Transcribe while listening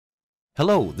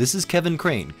Hello, this is Kevin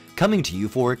Crane, coming to you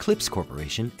for Eclipse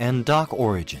Corporation and Doc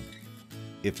Origin.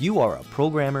 If you are a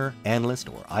programmer, analyst,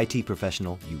 or IT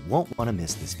professional, you won't want to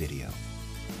miss this video.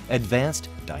 Advanced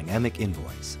Dynamic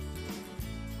Invoice.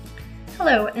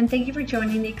 Hello, and thank you for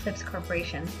joining the Eclipse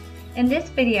Corporation. In this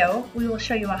video, we will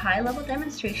show you a high-level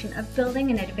demonstration of building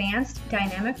an advanced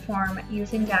dynamic form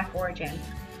using Doc Origin.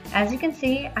 As you can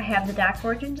see, I have the Doc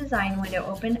Origin design window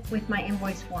open with my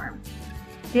invoice form.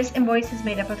 This invoice is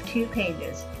made up of 2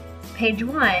 pages. Page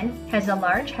 1 has a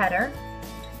large header,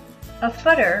 a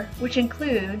footer which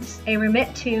includes a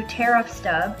Remit To tariff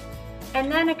stub, and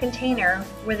then a container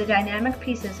where the dynamic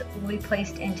pieces will be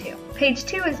placed into. Page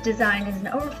 2 is designed as an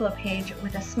overflow page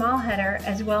with a small header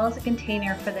as well as a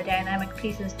container for the dynamic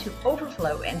pieces to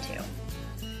overflow into.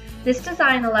 This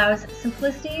design allows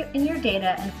simplicity in your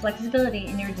data and flexibility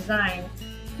in your design,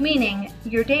 meaning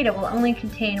your data will only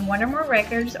contain 1 or more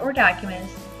records or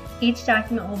documents. Each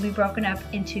document will be broken up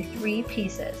into 3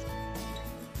 pieces.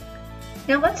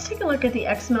 Now let's take a look at the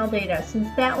XML data, since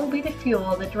that will be the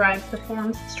fuel that drives the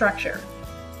form's structure.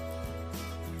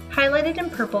 Highlighted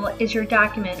in purple is your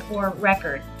document or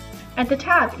record. At the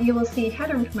top, you will see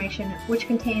header information, which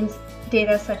contains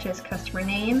data such as customer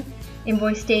name,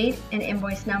 invoice date, and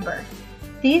invoice number.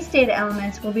 These data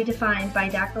elements will be defined by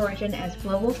Doc Origin as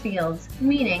global fields,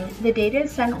 meaning the data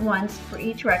is sent once for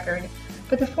each record,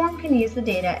 but the form can use the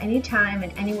data anytime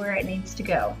and anywhere it needs to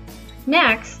go.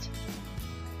 Next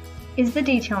is the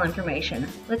detail information.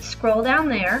 Let's scroll down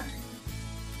there.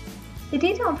 The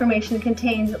detail information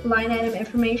contains line item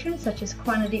information such as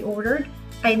quantity ordered,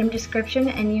 item description,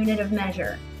 and unit of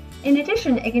measure. In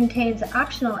addition, it contains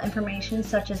optional information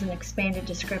such as an expanded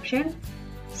description,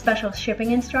 special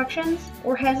shipping instructions,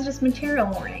 or hazardous material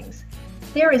warnings.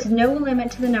 There is no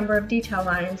limit to the number of detail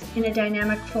lines in a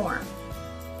dynamic form.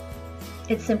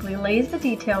 It simply lays the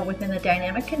detail within the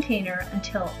dynamic container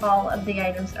until all of the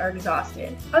items are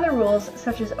exhausted. Other rules,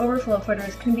 such as overflow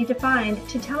footers, can be defined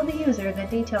to tell the user that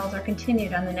details are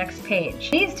continued on the next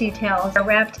page. These details are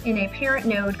wrapped in a parent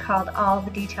node called all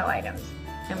the detail items,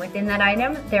 and within that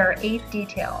item there are 8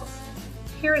 details.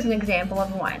 Here is an example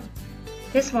of one.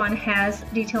 This one has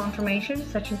detail information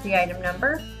such as the item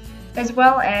number, as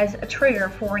well as a trigger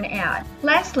for an ad.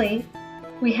 Lastly,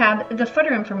 we have the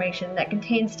footer information that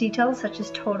contains details such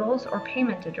as totals or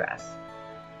payment address.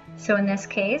 So in this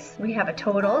case, we have a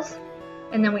totals,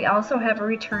 and then we also have a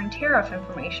return tariff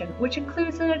information, which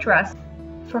includes an address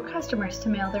for customers to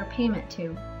mail their payment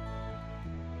to.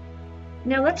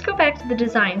 Now let's go back to the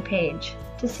design page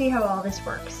to see how all this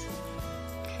works.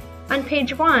 On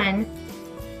page 1,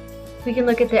 we can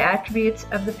look at the attributes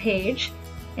of the page,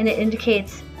 and it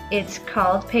indicates it's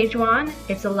called page 1,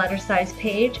 it's a letter size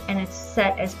page, and it's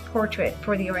set as portrait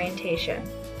for the orientation.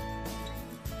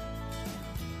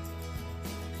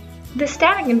 The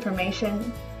static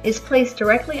information is placed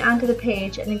directly onto the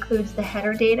page and includes the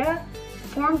header data,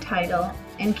 form title,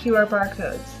 and QR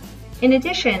barcodes. In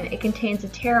addition, it contains a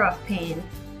tear-off pane,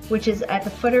 which is at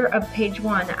the footer of page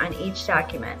 1 on each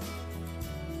document.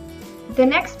 The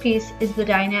next piece is the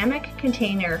dynamic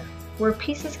container, where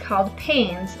pieces called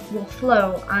panes will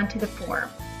flow onto the form.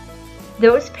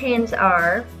 Those panes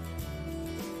are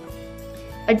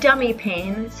a dummy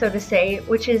pane, so to say,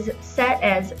 which is set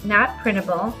as not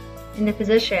printable in the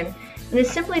position and is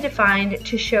simply defined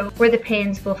to show where the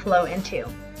panes will flow into.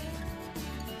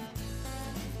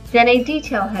 Then a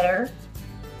detail header,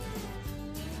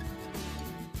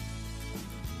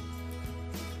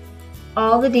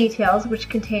 all the details, which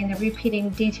contain the repeating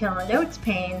detail and notes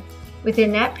pane.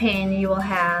 Within that pane, you will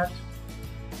have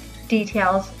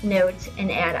details, notes,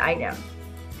 and add item.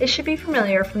 This should be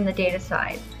familiar from the data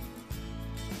side.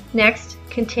 Next,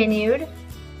 continued,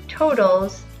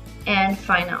 totals, and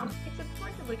final. It's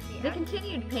important to look at the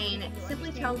continued pane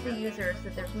simply tells the users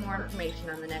that there's more information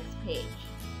on the next page.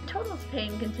 The totals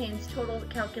pane contains total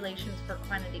calculations for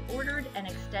quantity ordered and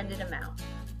extended amount.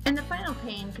 And the final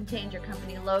pane contains your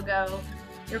company logo,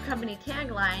 your company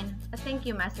tagline, a thank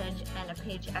you message, and a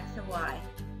page X of Y.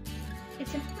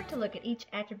 It's important to look at each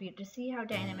attribute to see how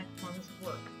dynamic forms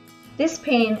work. This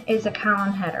pane is a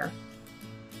column header.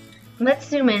 Let's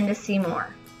zoom in to see more.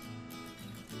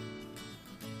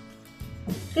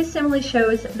 This simply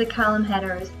shows the column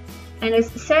headers and is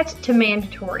set to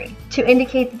mandatory to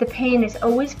indicate that the pane is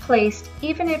always placed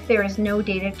even if there is no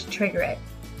data to trigger it.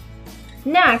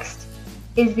 Next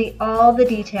is the all the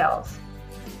details.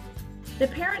 The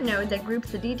parent node that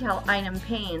groups the detail item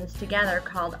panes together,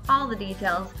 called all the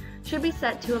details, should be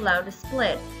set to allow to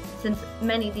split, since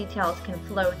many details can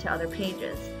flow to other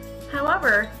pages.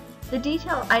 However, the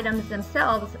detail items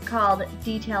themselves, called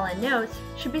detail and notes,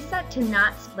 should be set to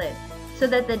not split, so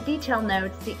that the detail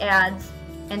notes, the adds,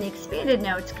 and the expanded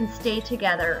notes can stay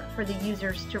together for the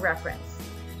users to reference.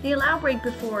 The allow break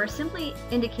before simply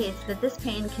indicates that this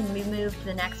pane can be moved to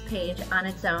the next page on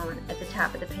its own at the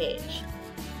top of the page.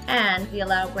 And the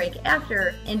allow break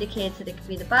after indicates that it could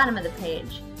be the bottom of the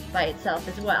page by itself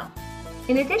as well.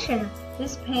 In addition,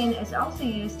 this pane is also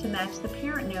used to match the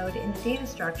parent node in the data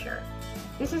structure.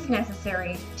 This is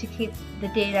necessary to keep the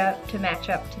data to match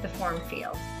up to the form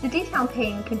field. The detail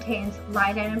pane contains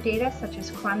line item data such as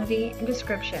quantity and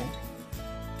description.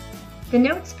 The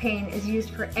notes pane is used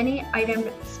for any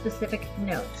item-specific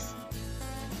notes.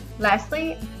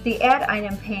 Lastly, the add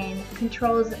item pane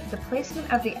controls the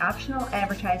placement of the optional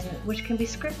advertisement, which can be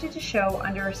scripted to show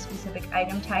under a specific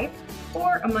item type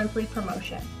or a monthly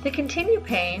promotion. The continue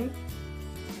pane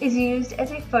is used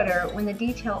as a footer when the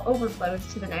detail overflows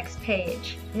to the next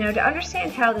page. Now, to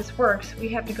understand how this works, we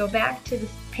have to go back to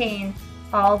this pane,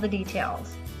 all the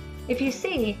details. If you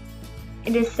see,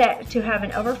 it is set to have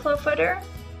an overflow footer.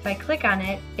 If I click on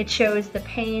it, it shows the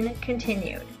pane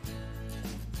continued.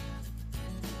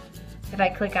 If I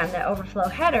click on the overflow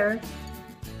header,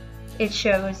 it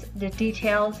shows the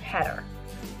details header.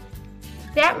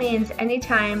 That means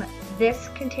anytime this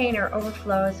container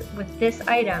overflows with this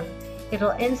item,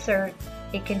 it'll insert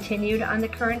a continued on the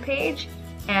current page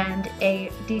and a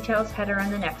details header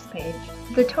on the next page.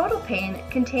 The total pane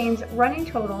contains running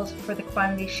totals for the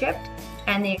quantity shipped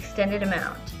and the extended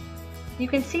amount. You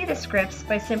can see the scripts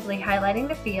by simply highlighting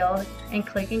the field and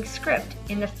clicking Script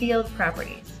in the field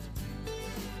properties.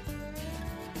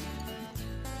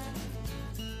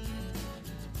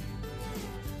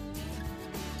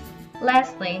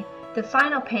 Lastly, the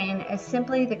final pane is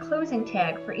simply the closing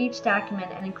tag for each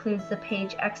document and includes the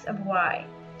page X of Y.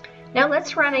 Now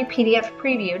let's run a PDF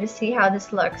preview to see how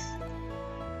this looks.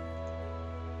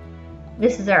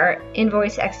 This is our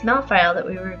invoice XML file that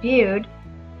we reviewed.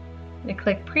 I'm going to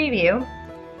click Preview,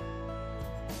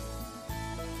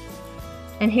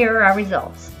 and here are our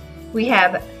results. We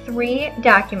have 3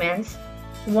 documents,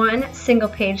 1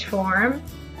 single-page form.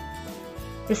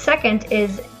 The second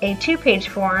is a 2-page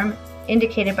form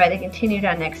indicated by the continued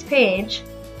on next page,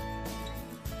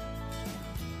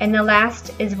 and the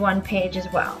last is 1 page as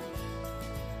well.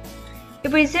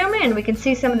 If we zoom in, we can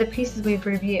see some of the pieces we've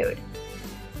reviewed.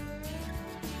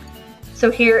 So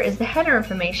here is the header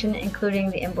information, including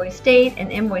the invoice date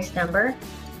and invoice number,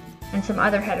 and some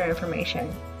other header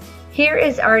information. Here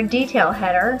is our detail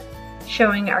header,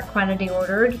 showing our quantity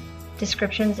ordered,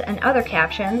 descriptions and other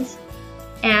captions,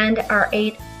 and our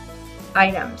 8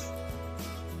 items.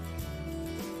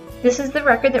 This is the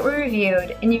record that we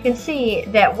reviewed, and you can see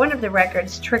that one of the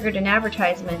records triggered an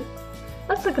advertisement.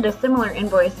 Let's look at a similar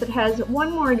invoice that has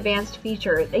one more advanced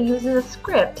feature that uses a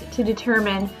script to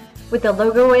determine what the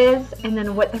logo is and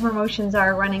then what the promotions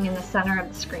are running in the center of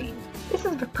the screen. This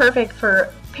is perfect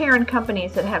for parent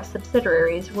companies that have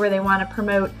subsidiaries where they want to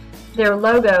promote their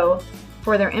logo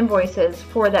for their invoices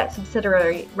for that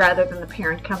subsidiary rather than the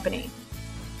parent company.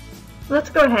 Let's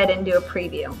go ahead and do a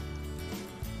preview.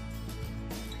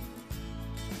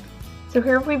 So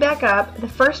here if we back up, the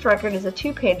first record is a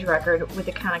 2-page record with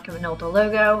the Konica Minolta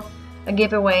logo, a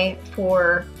giveaway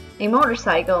for a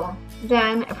motorcycle.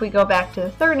 Then if we go back to the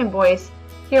third invoice,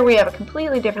 here we have a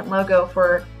completely different logo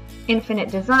for Infinite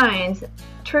Designs,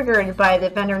 triggered by the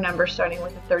vendor number starting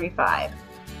with a 35.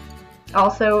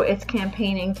 Also, it's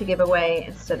campaigning to give away,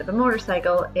 instead of a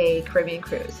motorcycle, a Caribbean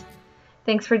cruise.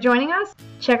 Thanks for joining us.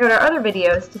 Check out our other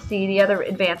videos to see the other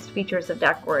advanced features of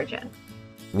Doc Origin.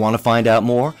 Want to find out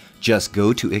more? Just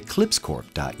go to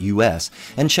eclipsecorp.us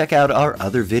and check out our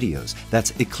other videos.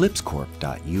 That's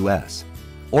eclipsecorp.us.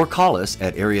 Or call us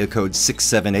at area code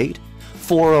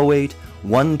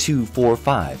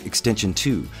 678-408-1245, extension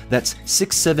 2. That's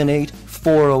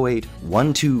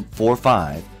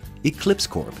 678-408-1245,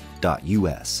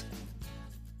 eclipsecorp.us.